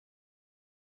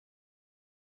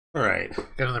Alright, got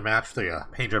another match for the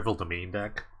Pain Dreadful Domain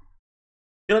deck.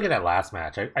 You look at that last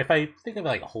match, if I think of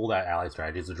like hold out ally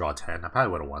strategies to draw 10, I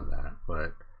probably would have won that,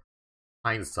 but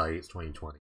hindsight is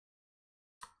 2020.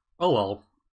 Oh well.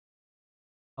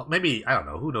 Maybe, I don't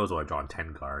know, who knows what I've drawn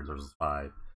 10 cards versus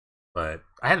 5. But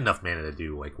I had enough mana to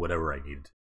do like whatever I needed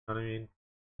to. You know what I mean?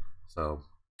 So,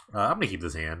 I'm gonna keep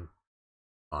this hand.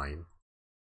 Fine.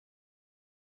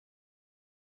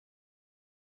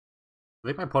 I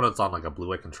think my opponent's on like a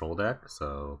blue-white control deck,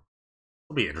 so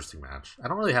it'll be an interesting match. I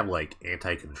don't really have like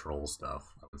anti-control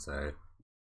stuff, I would say.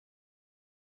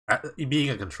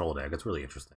 Being a control deck, it's really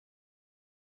interesting.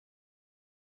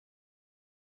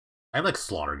 I have like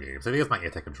Slaughter Games. I think it's my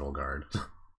anti-control guard.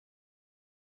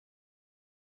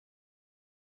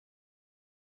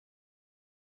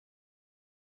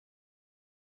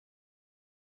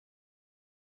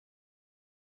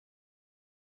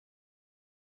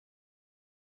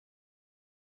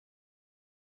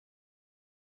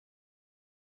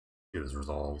 See this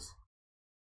resolves.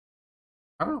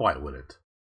 I don't know why it wouldn't,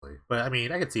 but I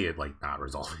mean, I could see it like not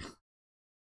resolving.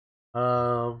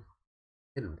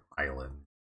 Hidden Island.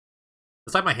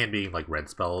 Besides my hand being like red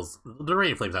spells, the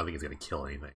Radiant Flames I don't think is gonna kill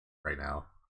anything right now.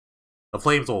 The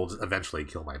flames will eventually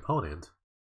kill my opponent.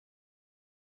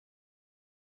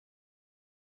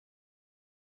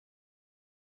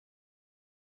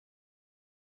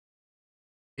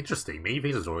 Interesting.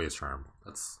 Maybe faces Azorius Charm.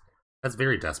 That's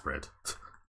very desperate.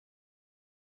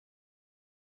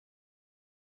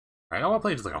 Alright, I want to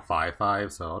play just like a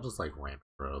 5/5, so I'll just like ramp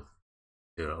growth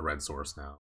to a red source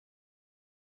now.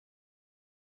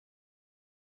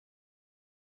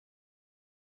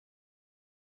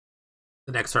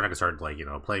 The next turn I can start like,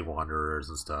 play Wanderers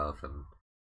and stuff and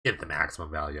get the maximum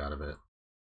value out of it.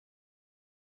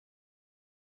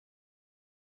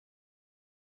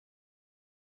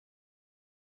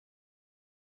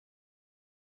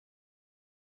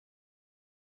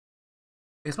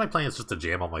 I guess my plan is just to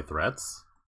jam all my threats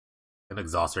and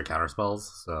exhaust their counter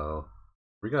spells, so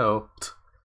here we go.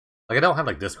 Like, I don't have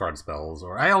like discard spells,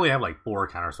 or I only have like 4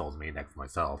 counter spells main deck for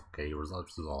myself. Okay,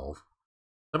 resolve.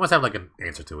 I must have like an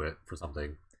answer to it for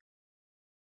something.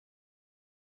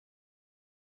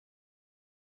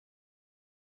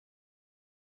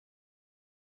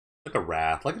 Like a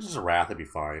Wrath, like just a Wrath would be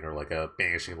fine, or like a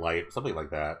Banishing Light, something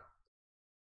like that.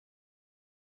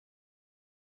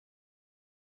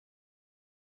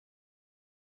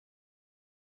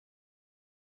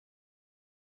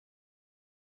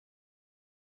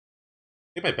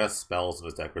 I think my best spells in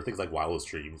this deck are things like Wildest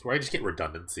Dreams, where I just get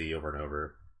redundancy over and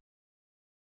over.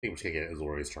 I think I'm just gonna get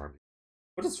Azorius Charm,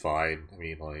 which is fine. I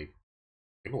mean, like,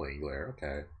 Himalayan Glare,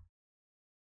 okay.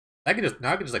 I can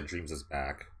just like Dreams this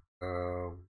back.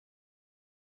 And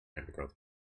the growth.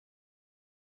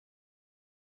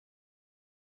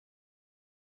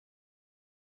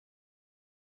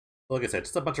 Like I said,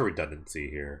 just a bunch of redundancy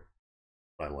here.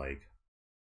 I like.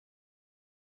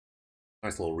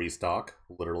 Nice little restock,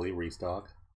 literally restock.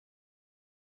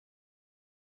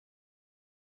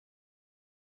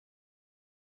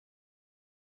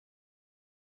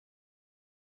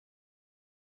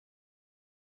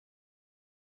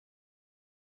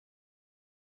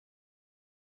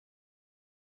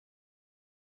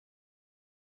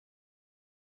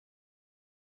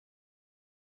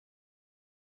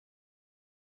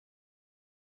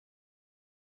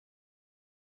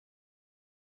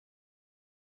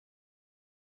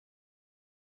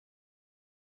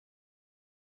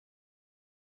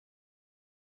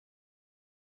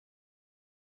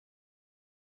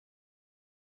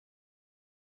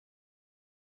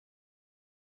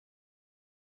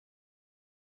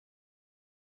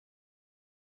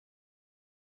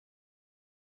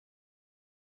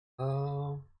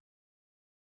 Um,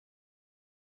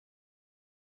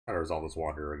 Try to resolve this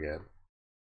Wanderer again.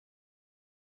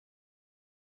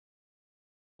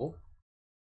 Cool.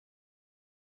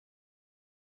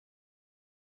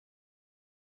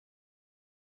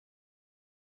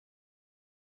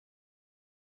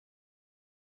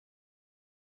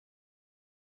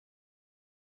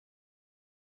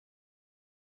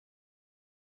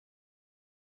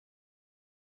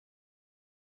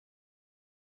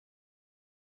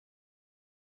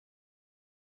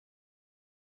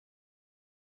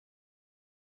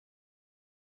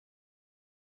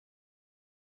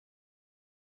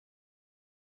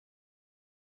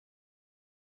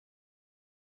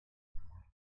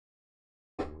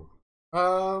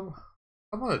 Um,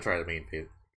 I'm gonna try to main pit.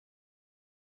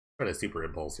 Try to super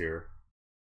impulse here.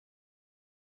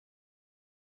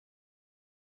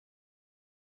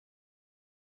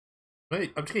 I'm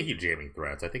just gonna keep jamming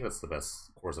threats. I think that's the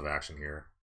best course of action here.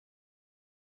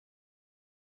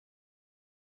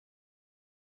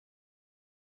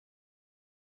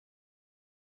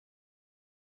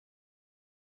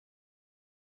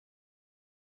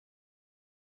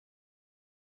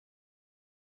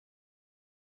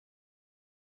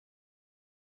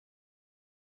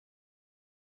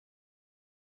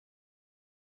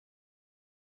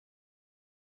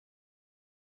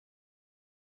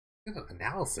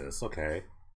 Analysis, okay.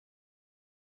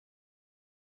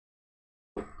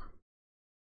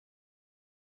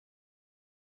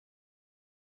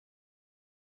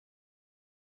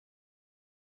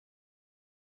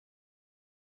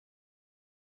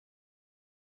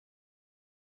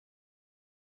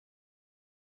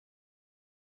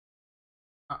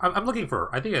 I'm looking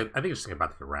for. I think it's just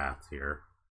about the wrath here.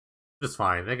 Just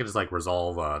fine. They can just like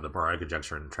resolve the Mariah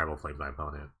conjecture and travel flame my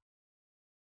opponent.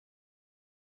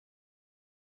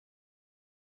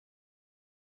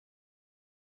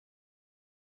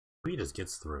 He just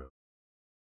gets through.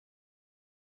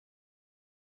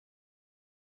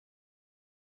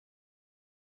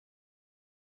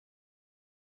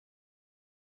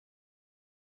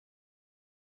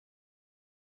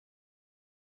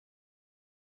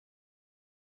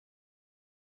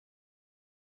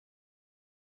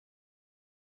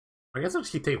 I guess I'll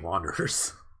just keep taking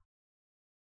Wanderers.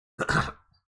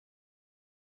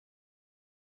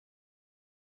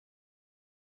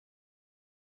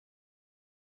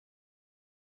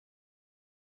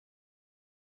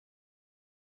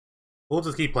 We'll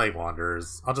just keep playing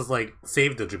Wanderers. I'll just like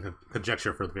save the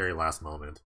conjecture for the very last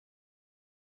moment.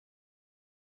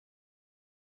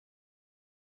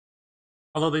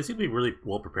 Although they seem to be really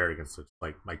well prepared against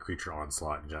like my creature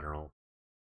onslaught in general.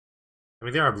 I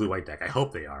mean, they are a blue-white deck. I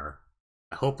hope they are.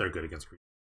 I hope they're good against creatures.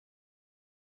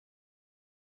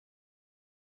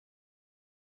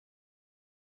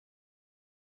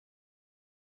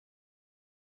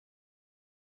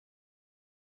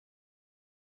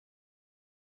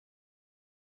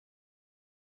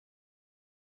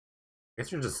 I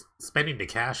guess you're just spending the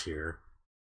cash here.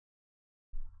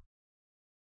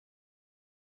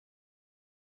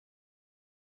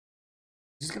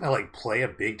 Just gonna like play a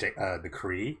big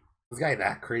decree. This guy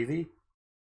that crazy?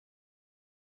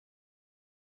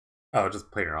 Oh,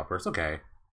 just play your outburst. Okay,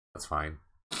 that's fine.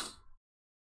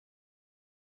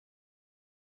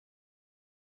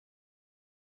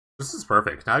 This is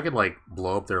perfect. Now I can like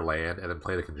blow up their land and then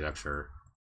play the conjecture.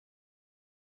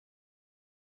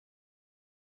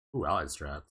 Ooh, allied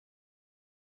strat.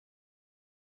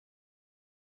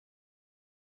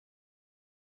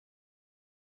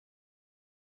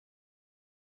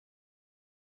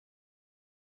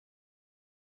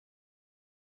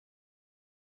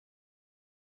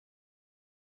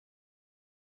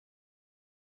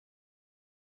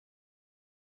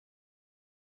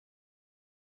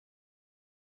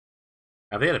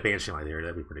 If they had a Banshee Line here,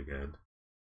 that'd be pretty good.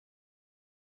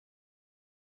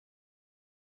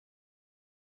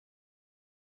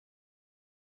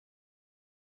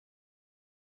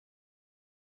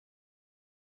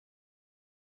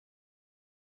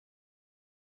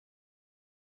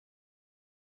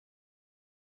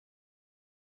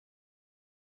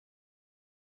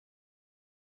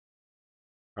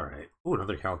 Alright. Ooh,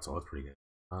 another council. That's pretty good.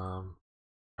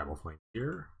 Tribal Flame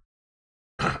here.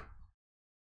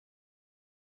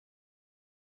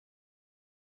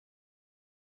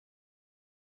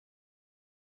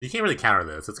 You can't really counter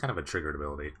this. It's kind of a triggered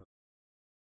ability.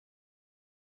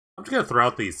 I'm just gonna throw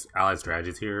out these allied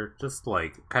strategies here, just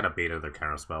like kind of beta their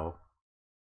counterspell.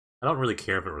 I don't really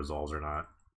care if it resolves or not.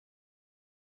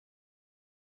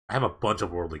 I have a bunch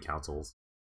of worldly councils.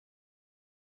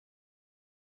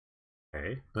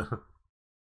 Okay.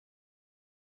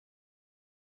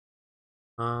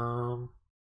 I'll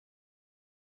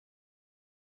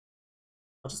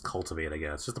just cultivate, I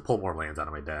guess, just to pull more lands out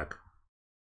of my deck.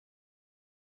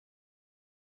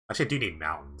 Actually, I do need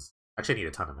mountains. Actually, I need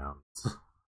a ton of mountains.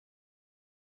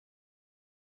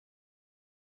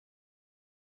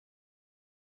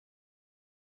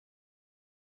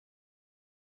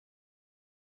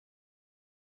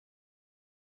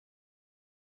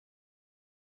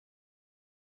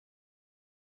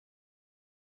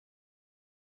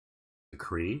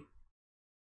 Decree.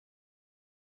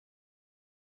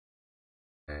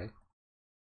 Okay.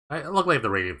 Luckily I have the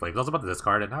Radiant Flames. I was about to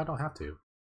discard it, now I don't have to.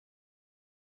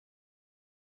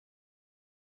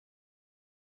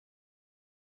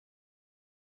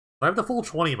 I have the full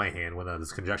 20 in my hand when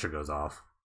this conjecture goes off.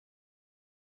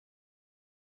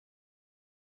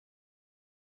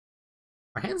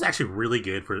 My hand's actually really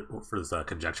good for this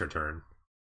conjecture turn.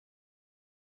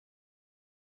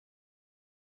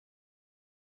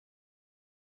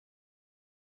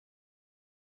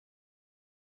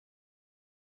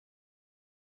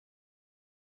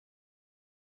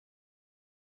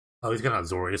 Oh, he's gonna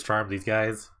Azorius Charm these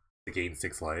guys to gain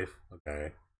 6 life.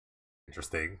 Okay.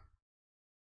 Interesting.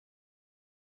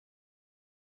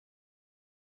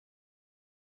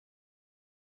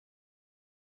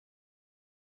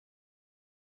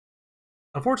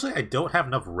 Unfortunately, I don't have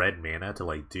enough red mana to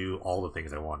like do all the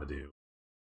things I want to do.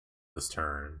 this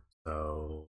turn.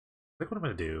 So I think what I'm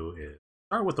gonna do is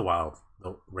start with the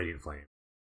Radiant Flame.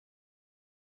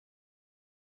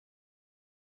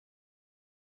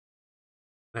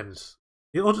 And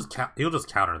he'll just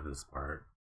counter this part.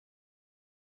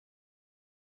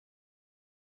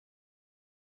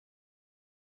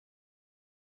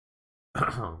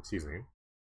 Excuse me.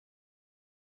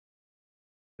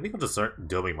 I think I'll just start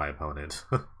doming my opponent.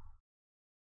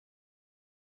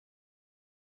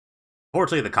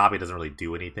 Fortunately, the copy doesn't really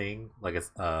do anything. Like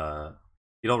it's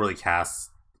you don't really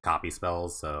cast copy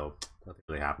spells, so nothing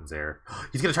really happens there.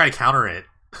 He's gonna try to counter it.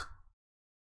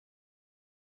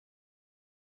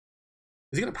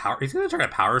 Is he gonna power? He's gonna try to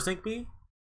power sync me.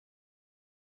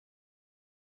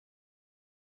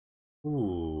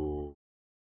 Ooh,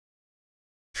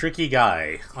 tricky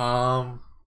guy. I'm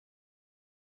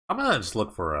gonna just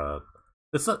look for a.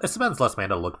 It spends less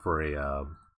mana to look for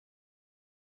an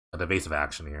evasive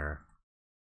action here.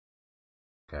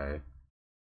 Okay.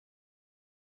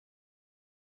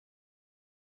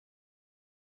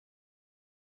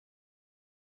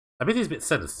 I mean, he's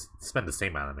said to spend the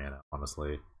same amount of mana,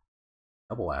 honestly.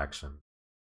 Double action.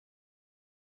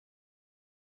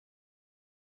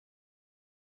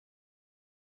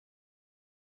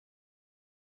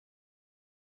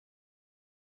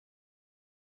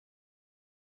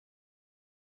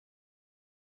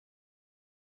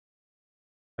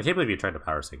 I can't believe you tried to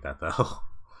power sync that, though.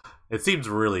 It seems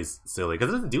really silly, because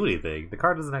it doesn't do anything. The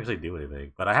card doesn't actually do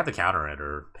anything, but I have to counter it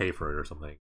or pay for it or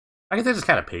something. I guess I just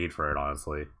kind of paid for it,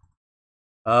 honestly.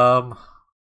 Now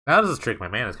this is trick. My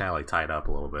mana is kind of like tied up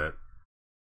a little bit.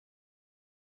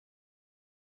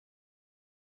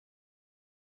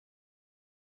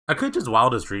 I could just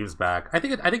Wildest Dreams back. I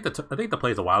think the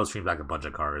play is a Wildest Dreams back a bunch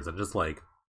of cards and just like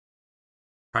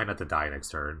try not to die next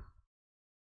turn.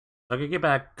 So I could get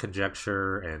back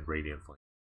Conjecture and Radiant Flame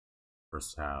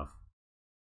first half.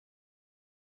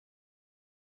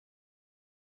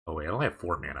 Oh wait, I only have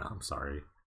 4 mana. I'm sorry.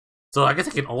 So I guess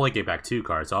I can only get back 2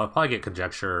 cards. So I'll probably get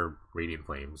Conjecture, Radiant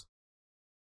Flames.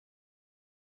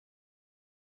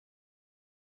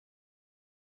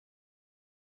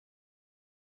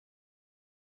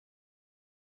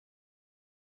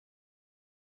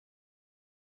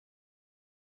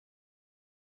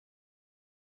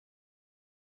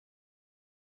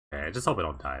 Okay, I just hope I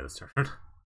don't die this turn.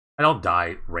 I don't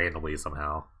die randomly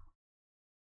somehow.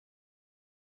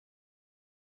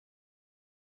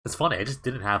 It's funny, I just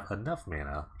didn't have enough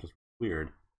mana, which is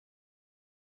weird.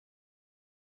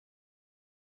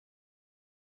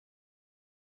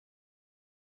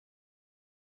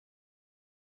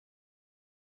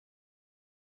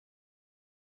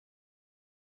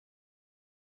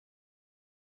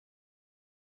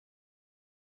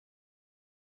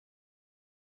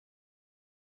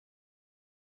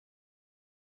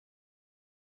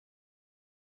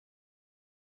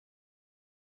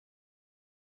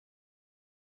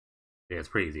 Yeah, it's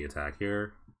pretty easy attack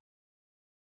here.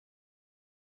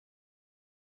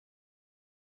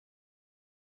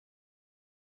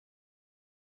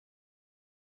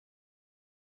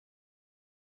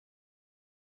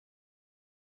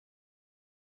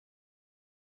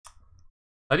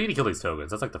 I need to kill these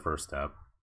tokens, that's like the first step.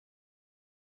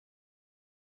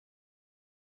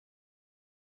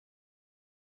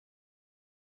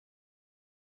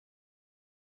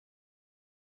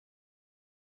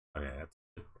 Okay.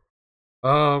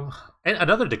 And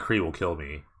another decree will kill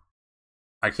me.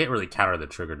 I can't really counter the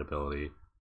triggered ability.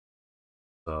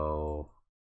 So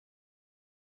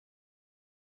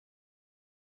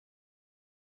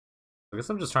I guess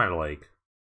I'm just trying to like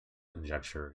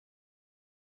conjecture.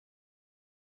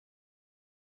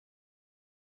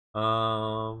 I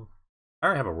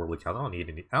already have a Worldly Count. I don't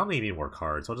need any more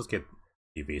cards. I'll just get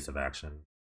evasive action.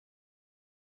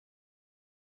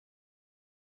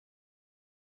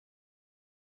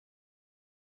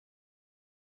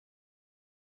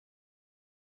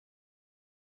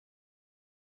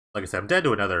 Like I said, I'm dead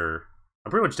to another.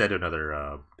 I'm pretty much dead to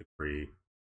another decree.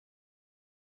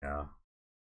 Yeah.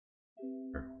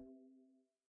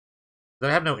 I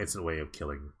have no instant way of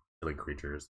killing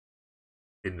creatures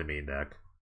in the main deck.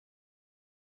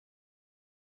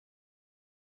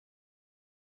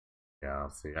 Yeah,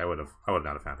 see, I would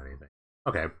not have found anything.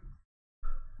 Okay.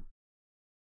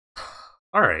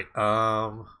 Alright,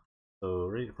 so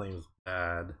Radiant Flame's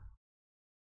bad.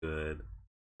 Good.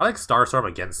 I like Starstorm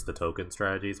against the token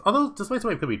strategies, although Displaced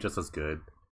Wave could be just as good.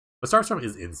 But Starstorm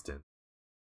is instant.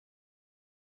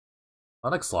 I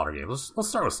like Slaughter Games. Let's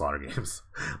start with Slaughter Games.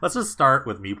 Let's just start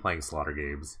with me playing Slaughter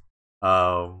Games.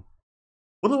 Willow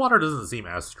Water doesn't seem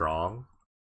as strong.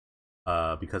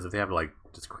 Because if they have like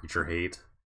just creature hate.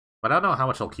 But I don't know how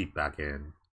much I'll keep back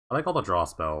in. I like all the draw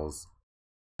spells.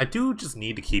 I do just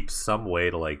need to keep some way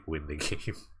to like win the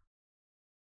game.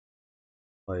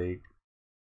 Like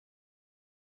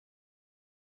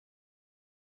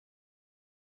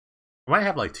I might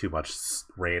have like too much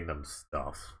random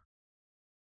stuff.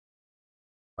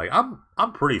 Like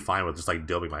I'm pretty fine with just like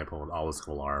dubbing my opponent all this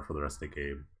Kalar for the rest of the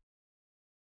game.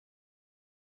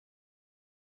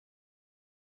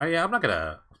 Yeah, I'm not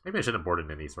gonna. Maybe I shouldn't board in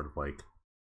any sort of like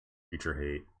future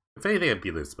hate. If anything, I'd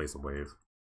be this space and wave.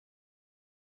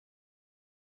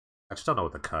 I just don't know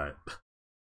what to cut.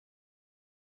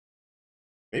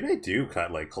 Maybe I do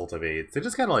cut like cultivates. They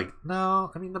just kind of like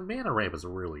no. I mean, the mana ramp is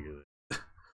really good.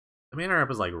 The mana ramp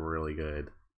is like really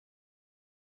good.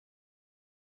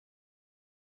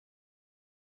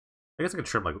 I guess I could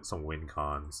trim like some win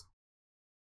cons.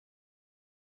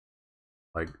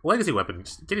 Like legacy weapon,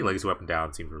 getting legacy weapon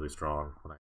down seems really strong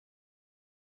when I'm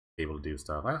able to do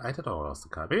stuff. I don't know what else to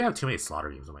cut. Maybe I have too many slaughter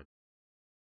games on my.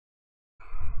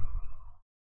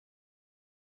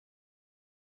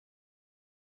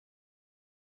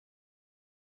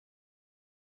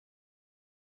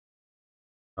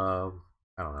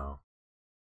 I don't know.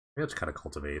 Maybe I'll just kind of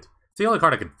cultivate. It's the only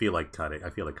card I can feel like cutting. I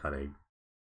feel like cutting.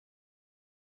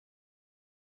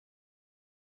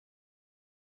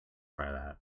 Try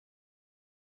that.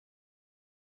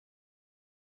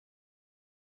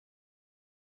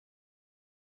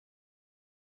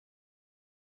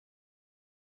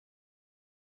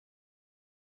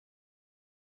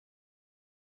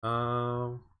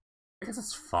 I guess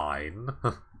it's fine.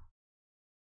 If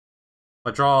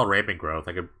I draw Rampant Growth,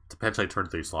 I could potentially turn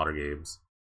 3 slaughter games.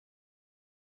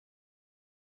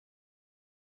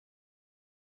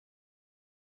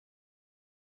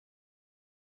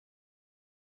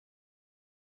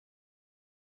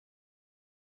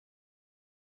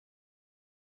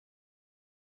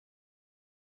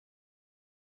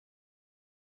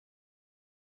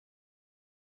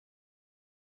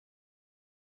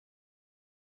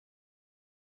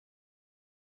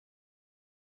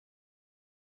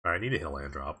 Alright, I need to hit a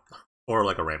land drop. Or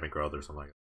like a Rampant Growth or something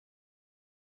like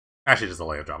that. Actually, just a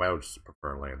land drop. I would just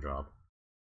prefer a land drop.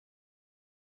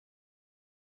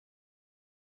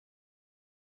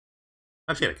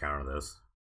 I actually had to counter this.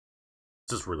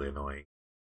 It's just really annoying.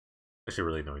 Actually,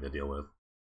 really annoying to deal with.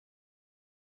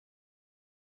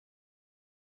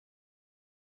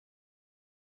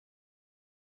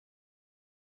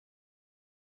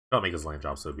 Don't make his land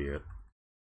drop, so be it.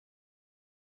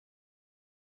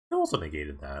 I also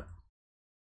negated that.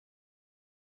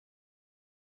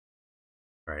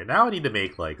 Alright, now I need to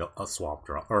make like a swamp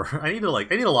draw. Or I need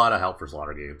a lot of help for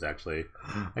slaughter games, actually.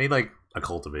 I need like a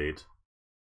cultivate.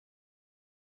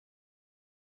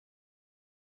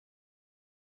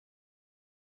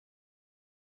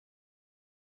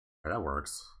 Alright, that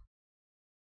works.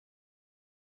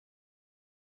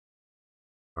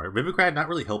 Alright, Vivicrad not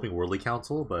really helping Worldly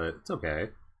Council, but it's okay.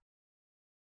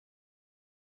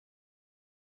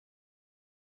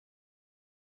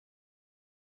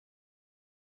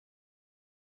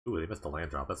 Ooh, they missed the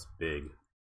land drop. That's big.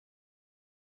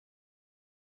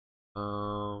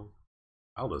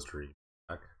 Aldo's Tree.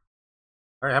 Heck.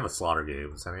 I already have a Slaughter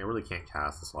Games. I mean, I really can't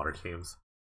cast the Slaughter Games.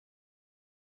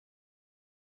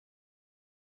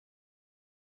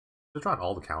 They're trying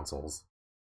all the councils.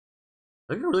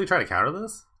 Are they really trying to counter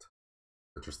this?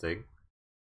 Interesting.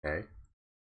 Okay.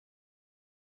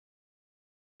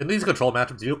 In these control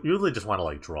matchups, you usually just want to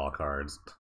like draw cards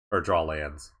or draw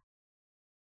lands.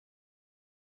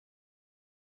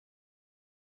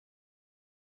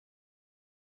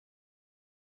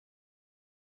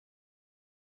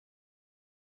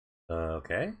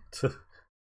 Okay.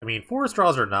 I mean, forest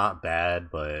draws are not bad,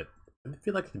 but I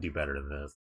feel like I can do better than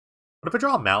this. But if I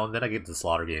draw a mountain, then I get to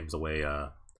slaughter games away an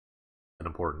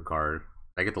important card.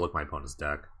 I get to look at my opponent's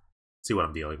deck, see what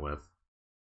I'm dealing with.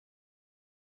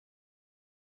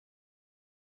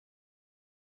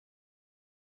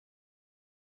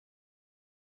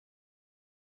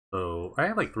 So I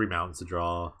have like 3 mountains to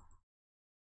draw.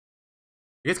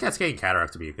 I guess Cascading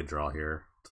Cataract to be a good draw here.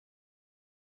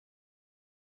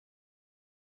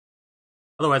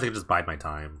 Otherwise, I can just bide my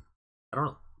time. I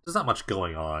don't. There's not much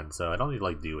going on, so I don't need to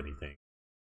like do anything.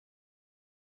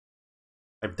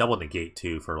 I have double negate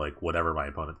too for like whatever my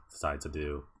opponent decides to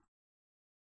do.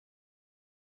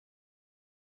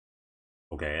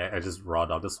 Okay, I just raw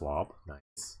dog the swamp.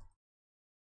 Nice.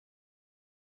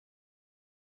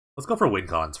 Let's go for win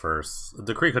cons first.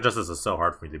 Decree of Justice is so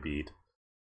hard for me to beat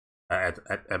at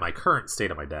my current state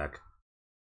of my deck.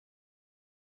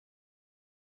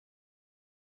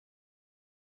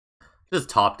 Just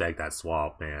top deck that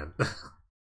swamp, man.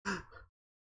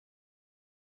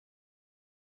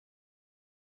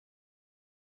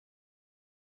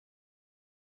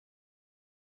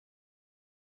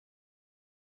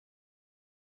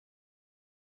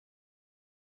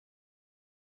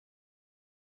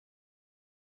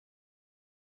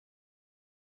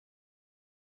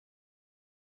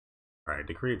 Alright,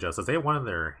 Decree of Justice. They have one in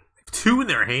their... two in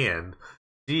their hand!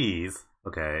 Jeez.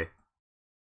 Okay.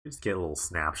 Just get a little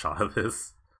snapshot of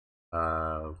this.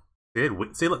 They did...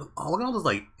 See, look at all this,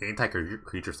 like,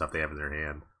 anti-creature stuff they have in their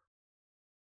hand.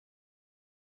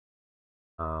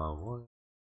 One,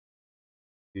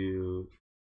 two...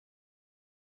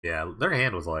 Yeah, their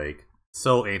hand was, like,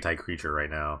 so anti-creature right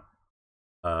now.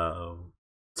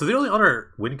 So the only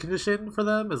other win condition for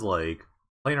them is, like,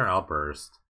 Planar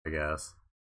Outburst, I guess.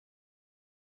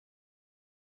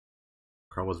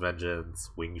 Chroma's Vengeance,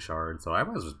 Wing Shard, so I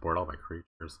might as well just board all my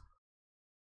creatures.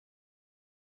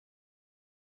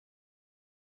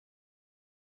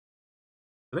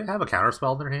 Do they have a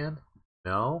counterspell in their hand?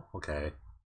 No? Okay.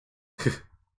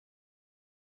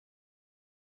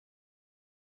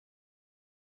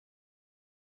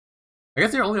 I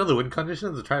guess their only other win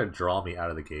condition is to try to draw me out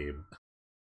of the game.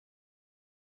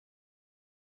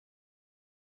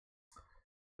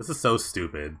 This is so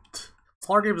stupid.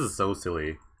 Slar Games is so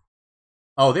silly.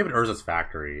 Oh, they have an Urza's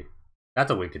Factory.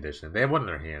 That's a win condition. They have one in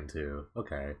their hand, too.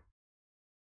 Okay.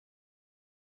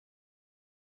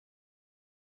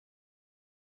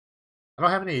 I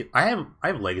don't have any... I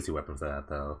have Legacy Weapon for that,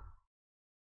 though.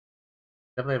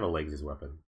 Definitely have a Legacy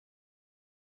Weapon.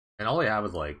 And all they have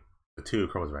is, like, the 2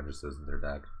 Chroma's Vengeances in their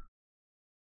deck.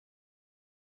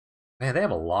 Man, they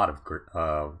have a lot of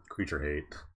creature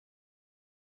hate.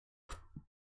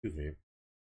 Excuse me.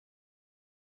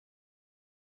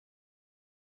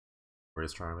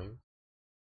 Where's Charming?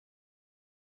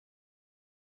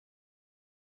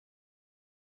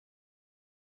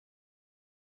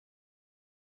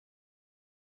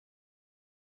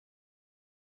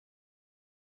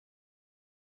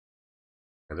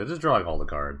 Yeah, they're just drawing all the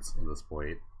cards at this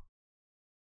point.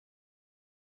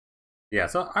 Yeah,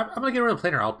 so I'm gonna get rid of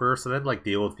Planar Outburst and then like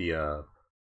deal with the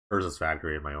Urza's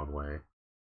Factory in my own way.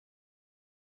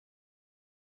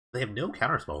 They have no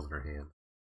counterspells in their hand.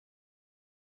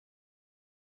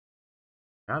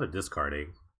 Now they're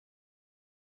discarding.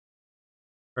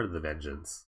 Part of the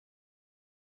Vengeance.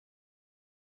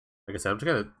 Like I said, I'm just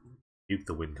gonna nuke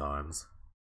the win cons.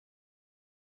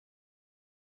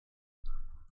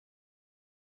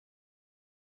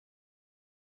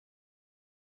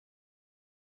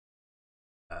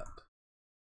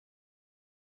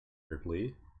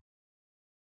 Thirdly.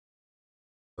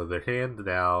 So their hand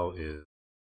now is...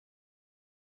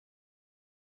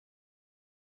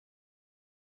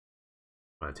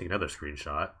 I'm gonna take another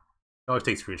screenshot. Always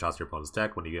take screenshots of your opponent's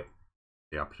deck when you get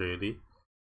the opportunity.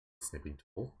 Snipping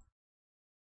tool.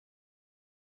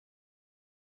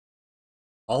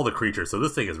 All the creatures, so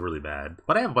this thing is really bad.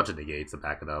 But I have a bunch of negates to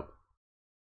back it up.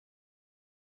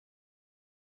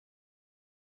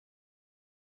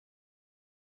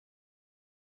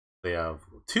 They have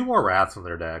 2 more Wraths in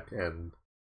their deck, and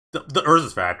the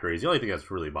Urza's Factory is the only thing that's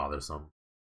really bothersome.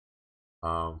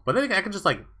 But then I can just,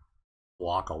 like,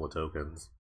 block all the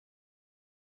tokens.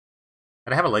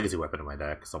 And I have a Legacy Weapon in my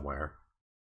deck somewhere.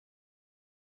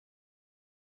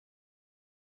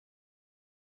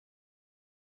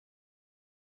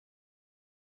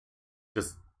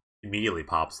 Just immediately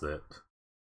pops it.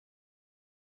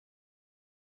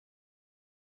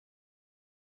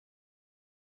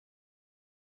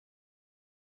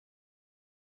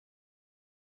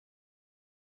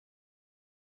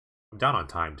 I'm down on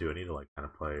time too. I need to like kind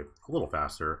of play a little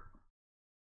faster.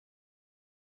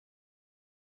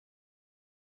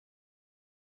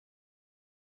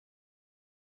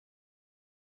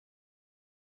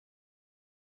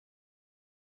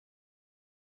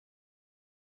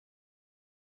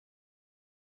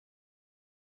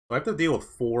 So I have to deal with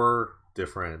 4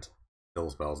 different kill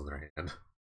spells in their hand.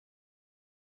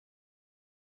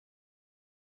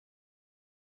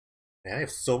 Man, they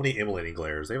have so many Immolating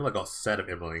Glares. They have like a set of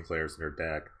Immolating Glares in their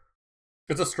deck.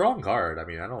 It's a strong card. I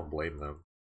mean, I don't blame them.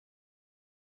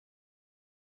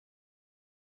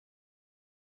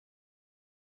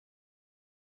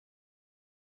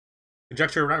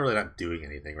 Conjecture, we're not really not doing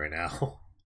anything right now.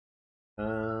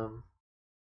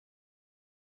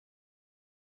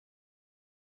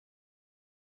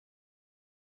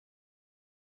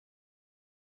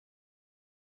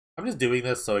 I'm just doing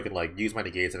this so I can like use my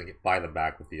negates and buy them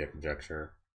back with the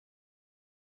conjecture.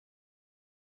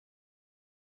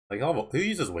 Like, who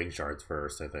uses Wing Shards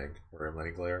first, I think, or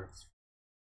Immolating Glare?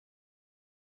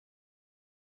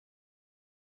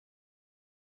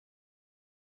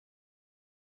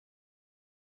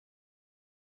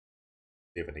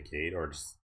 Do you have a negate or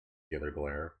just the other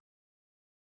glare?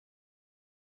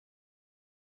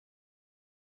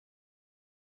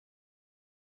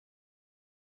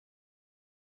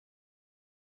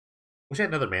 Wish I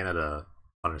had another mana to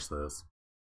punish this.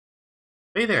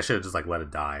 Anything I should have just like let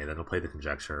it die, and then it'll play the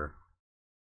conjecture.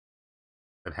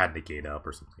 And had negate up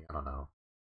or something. I don't know.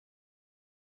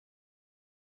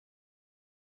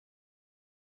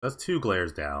 That's 2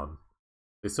 glares down.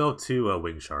 They still have 2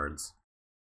 wing shards.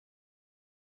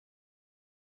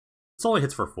 This only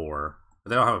hits for 4.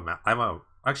 They don't have a I'm a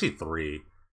actually 3.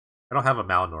 I don't have a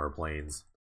mountain or a plains.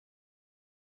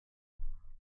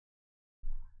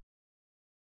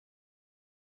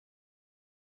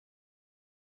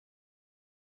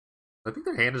 I think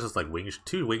their hand is just like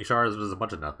 2 wing shards, but there's a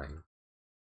bunch of nothing.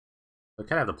 I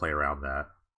kind of have to play around that.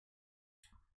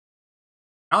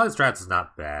 Allied Strats is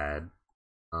not bad.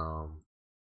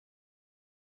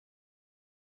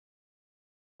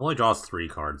 Only draws 3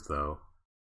 cards though.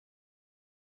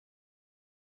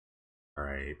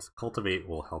 Alright, Cultivate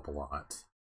will help a lot.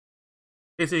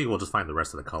 Basically, we'll just find the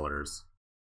rest of the colors.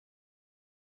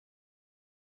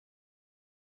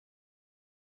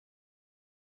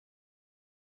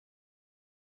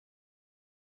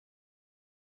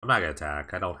 I'm not gonna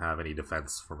attack. I don't have any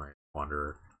defense for my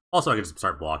Wanderer. Also, I can just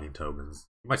start blocking tokens.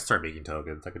 I might start making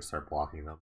tokens. I could start blocking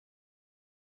them.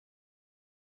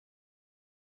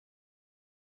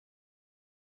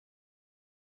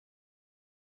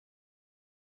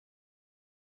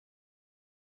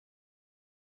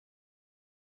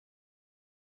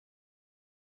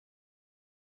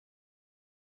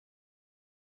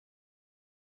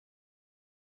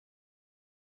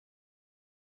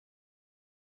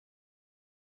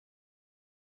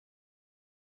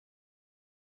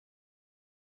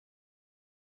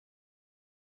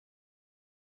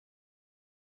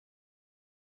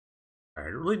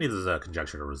 Alright, it really needs a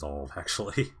conjecture to resolve,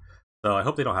 actually. So I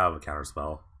hope they don't have a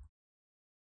counterspell.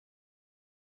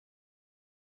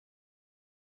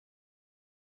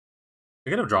 I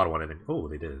could have drawn one and then. Oh,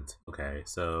 they didn't. Okay,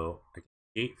 so I can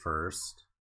gate first.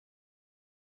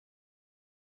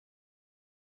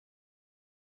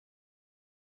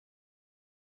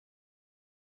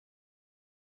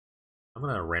 I'm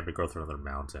gonna rampant growth through another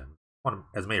mountain. I want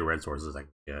as many red sources as I can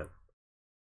get.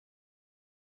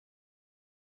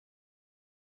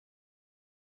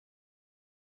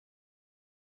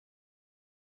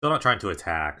 Still not trying to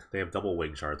attack. They have double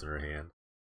wing shards in their hand.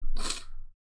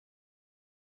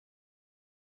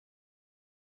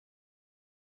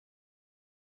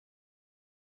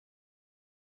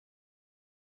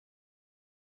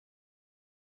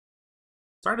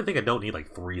 Starting to think I don't need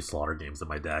like 3 slaughter games in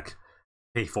my deck.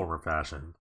 In a form or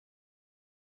fashion.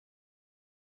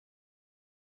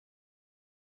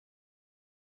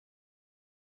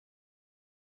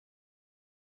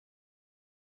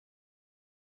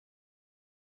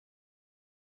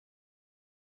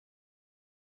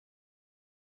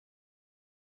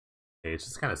 Okay, it's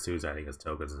just kind of suiciding his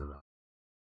tokens in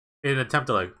an attempt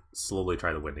to like slowly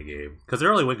try to win the game. Because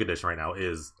their only win condition right now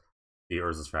is the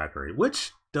Urza's Factory,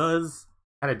 which does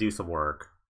kind of do some work.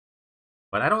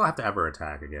 But I don't have to ever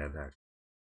attack again, actually.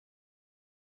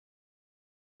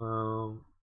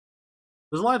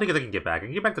 There's a lot of things I can get back. I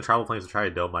can get back the Tribal Flames to try to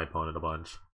dome my opponent a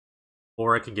bunch.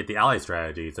 Or I can get the ally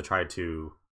strategy to try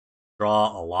to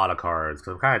draw a lot of cards,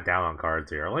 because I'm kind of down on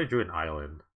cards here. I only drew an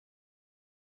island.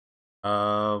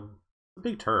 A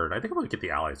big turn. I think I'm going to get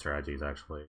the ally strategies,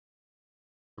 actually.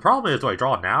 The problem is, do I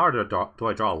draw now or do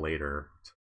I draw later?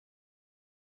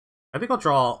 I think I'll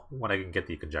draw when I can get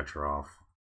the conjecture off.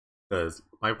 Because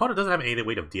my opponent doesn't have any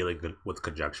way of dealing with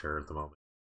conjecture at the moment.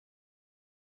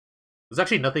 There's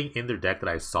actually nothing in their deck that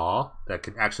I saw that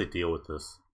can actually deal with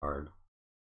this card.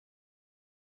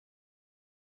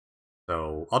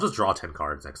 So I'll just draw 10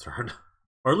 cards next turn.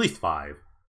 Or at least 5.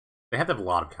 They have to have a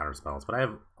lot of counter spells, but I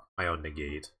have my own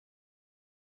negate.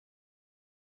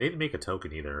 They didn't make a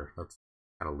token either. That's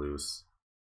kind of loose.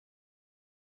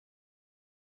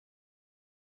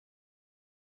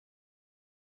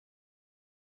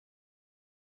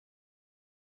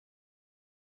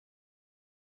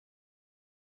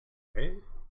 Okay.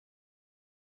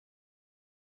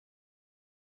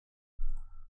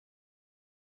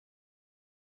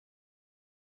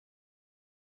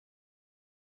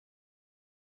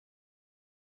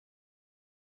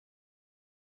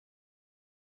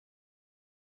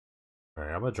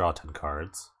 Alright, I'm gonna draw 10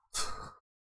 cards.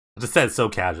 I just said so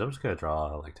casual. I'm just gonna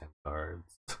draw like 10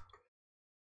 cards.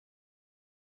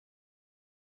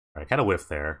 Alright, kind of whiffed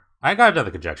there. I got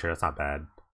another conjecture. That's not bad.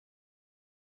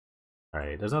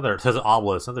 Alright, there's an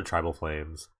obelisk, another tribal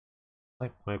flames.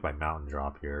 Like make my mountain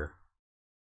drop here.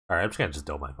 Alright, I'm just gonna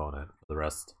dome my opponent for the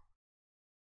rest.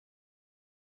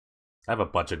 I have a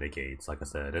bunch of negates, like I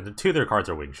said, and then 2 of their cards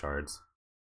are wing shards.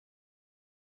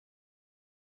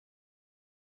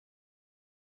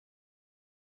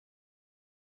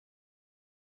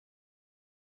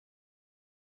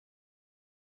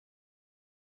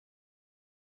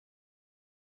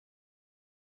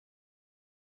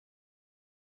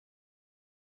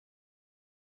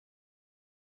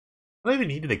 I don't even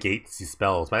need to negate these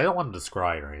spells, but I don't want to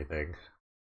describe or anything.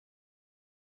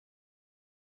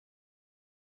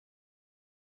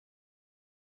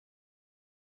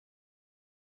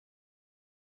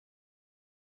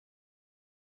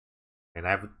 And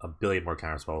I have a billion more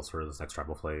counter spells for this next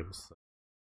Tribal Flames.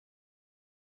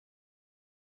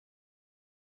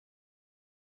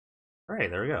 Alright,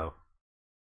 there we go.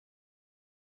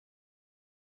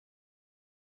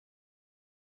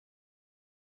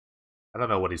 I don't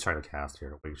know what he's trying to cast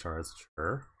here. Wing Shards,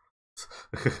 sure.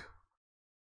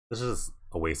 This is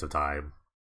a waste of time.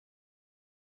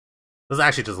 This is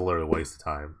actually just literally a waste of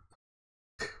time.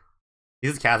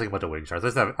 He's just casting a bunch of Wing Shards.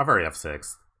 I've already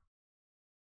F6.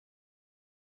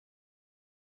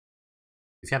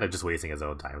 He's kind of just wasting his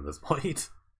own time at this point.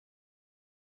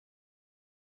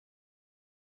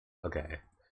 Okay.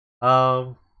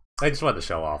 I just wanted to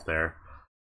show off there.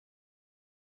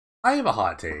 I have a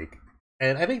hot take,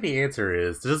 and I think the answer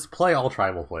is to just play all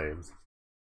Tribal Flames.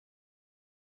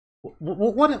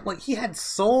 What like he had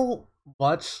so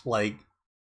much like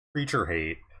creature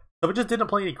hate, so if I just didn't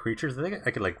play any creatures, I think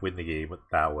I could like win the game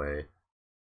that way.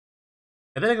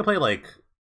 And then I could play like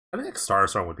I think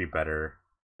Starstorm would be better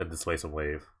than Displacement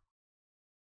Wave.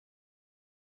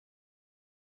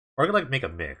 Or I could like make a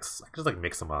mix. I could just like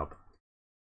mix them up.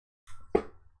 I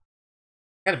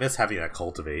kind of miss having that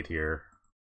Cultivate here.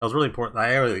 That was really important.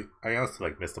 I honestly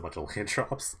like missed a bunch of land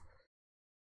drops.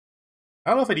 I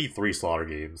don't know if I need 3 Slaughter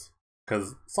Games,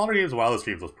 because Slaughter Games Wildest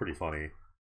Dreams was pretty funny.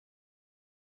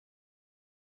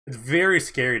 It's very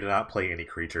scary to not play any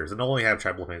creatures and only have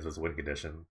Tribal Flames as win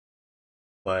condition.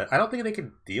 But I don't think they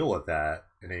can deal with that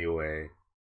in any way.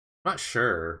 I'm not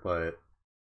sure, but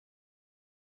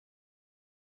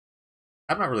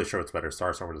I'm not really sure what's better,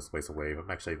 Starstorm or Displacement Wave.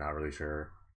 I'm actually not really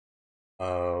sure.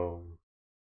 Honestly,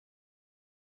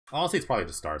 it's probably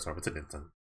just Starstorm. It's an instant.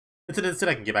 It's an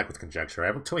instant I can get back with Conjecture. I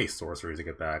have too many sorceries to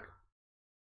get back.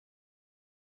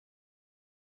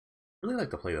 I really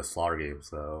like to play the Slaughter Games,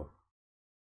 though.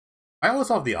 I always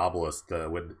have the Obelisk to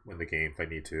win the game if I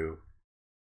need to.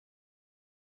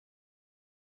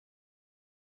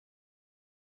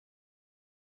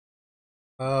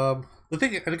 The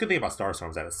good thing about Starstorm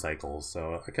is that it cycles,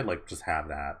 so I could like just have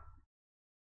that.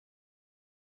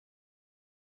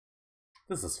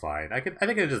 This is fine. I think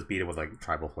I could just beat him with like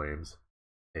Tribal Flames.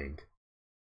 I think.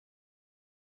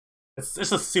 It's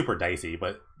just super dicey,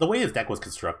 but the way his deck was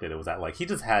constructed, it was that like he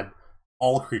just had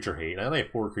all creature hate. I only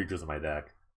have 4 creatures in my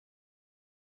deck.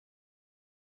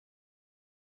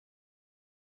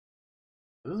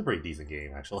 This is a pretty decent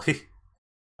game, actually.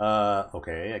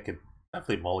 Okay, I could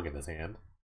definitely mulligan this hand.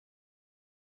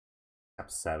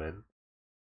 Tap 7.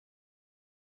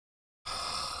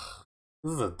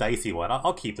 This is a dicey one.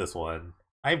 I'll keep this one.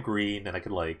 I have green, and I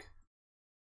could like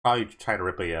probably try to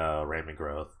rip a Rampant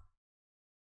Growth.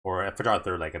 Or if I draw a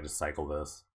third, I can just cycle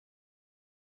this.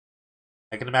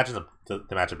 I can imagine the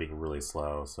matchup being really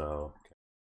slow, so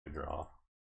good draw.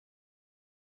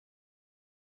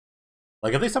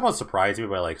 Like if they somehow surprise me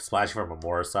by like splashing from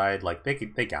Amora side, like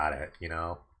they got it, you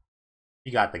know.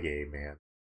 You got the game, man.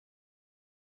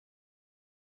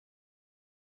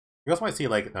 You also might see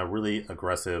like a really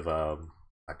aggressive,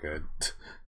 not good,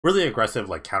 really aggressive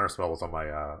like counter spells on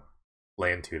my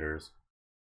land tutors.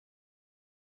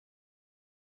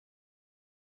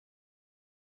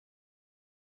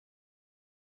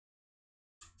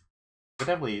 They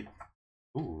definitely,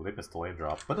 ooh, they missed the land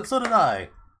drop, but so did I.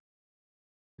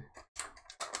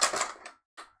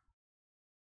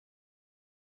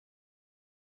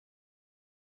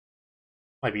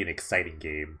 Might be an exciting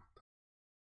game.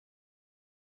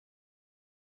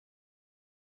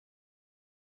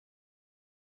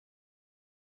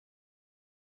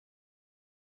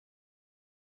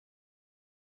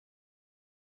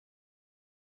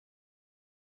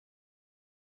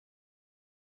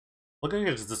 Look at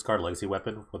just discard Legacy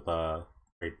Weapon with a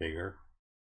Great Vigor.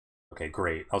 Okay,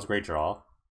 great. That was a great draw.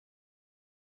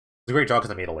 It's a great draw because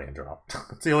I made a land drop.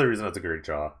 That's the only reason it's a great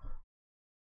draw.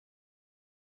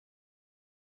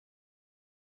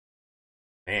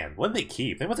 Man, what did they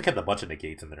keep? They must have kept a bunch of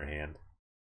negates in their hand.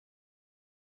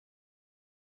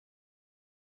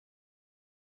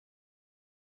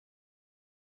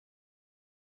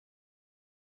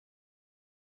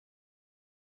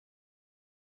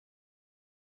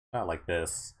 Not like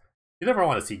this. You never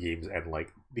want to see games end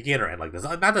like begin or end like this.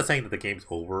 I'm not saying that the game's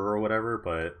over or whatever,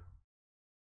 but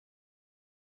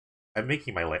I'm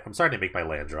starting to make my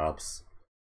land drops.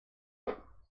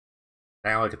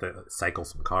 Now I get to cycle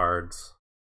some cards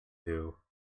too.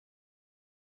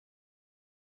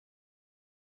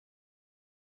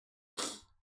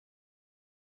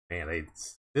 Man, they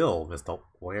still missed a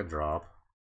land drop.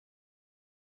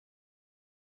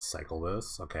 Cycle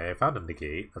this. Okay, I found a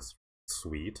negate. That's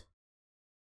sweet.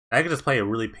 I could just play a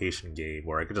really patient game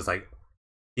where I could just like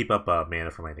keep up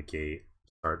mana for my negate.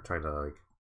 Start trying to like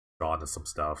draw into some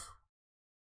stuff.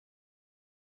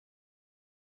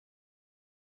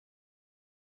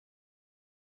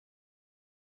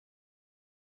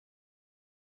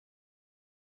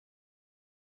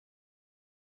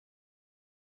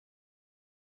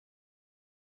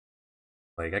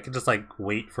 Like I could just like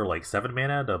wait for like 7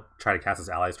 mana to try to cast his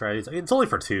ally strategies. I mean, it's only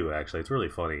for 2 actually. It's really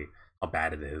funny how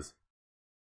bad it is.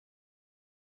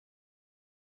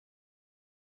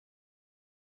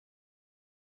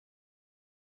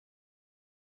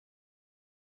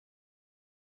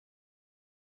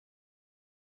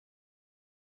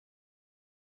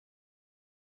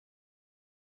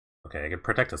 Okay, I can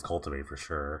protect his cultivate for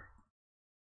sure.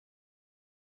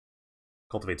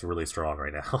 Cultivate's really strong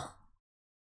right now.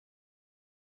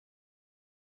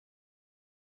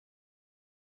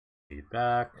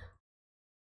 Feedback.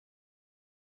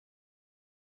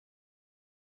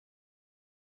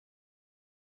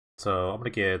 So I'm gonna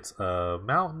get a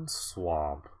Mountain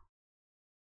Swamp.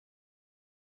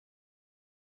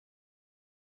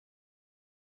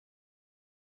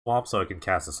 Swamp so I can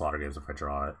cast the Slaughter Games if I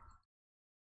draw it.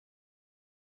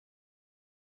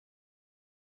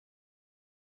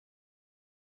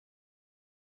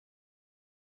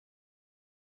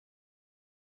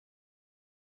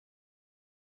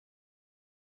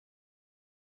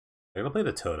 I'm gonna play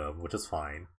the Totem, which is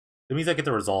fine. It means I get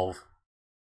to resolve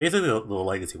basically the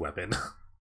legacy weapon.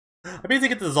 I basically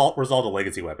get to resolve the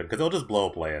legacy weapon because it'll just blow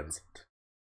up lands.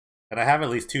 And I have at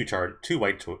least two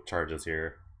white charges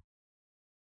here.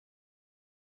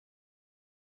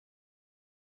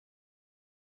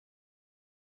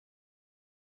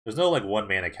 There's no like 1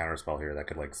 mana counterspell here that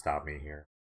could like stop me here.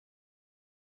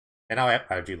 And now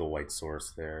I do the white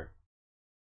source there.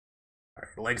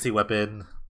 Alright, legacy weapon.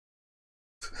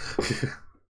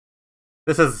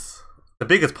 This is the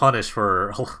biggest punish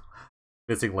for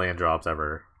missing land drops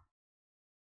ever.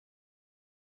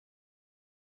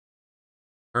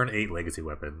 Turn 8 legacy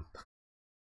weapon.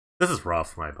 This is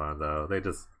rough for my opponent though.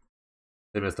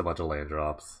 They missed a bunch of land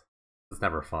drops. It's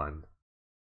never fun.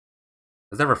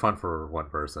 It's never fun for one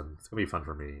person. It's gonna be fun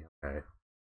for me. Okay.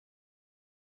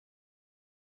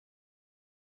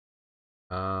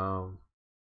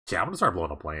 Yeah, I'm gonna start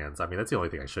blowing up lands. I mean, that's the only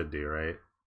thing I should do, right?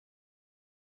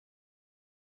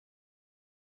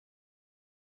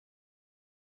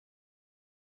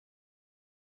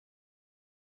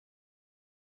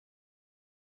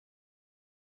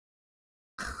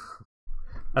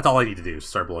 That's all I need to do,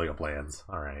 start blowing up lands.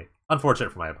 Alright.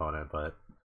 Unfortunate for my opponent, but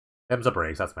M's up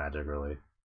breaks, that's magic, really.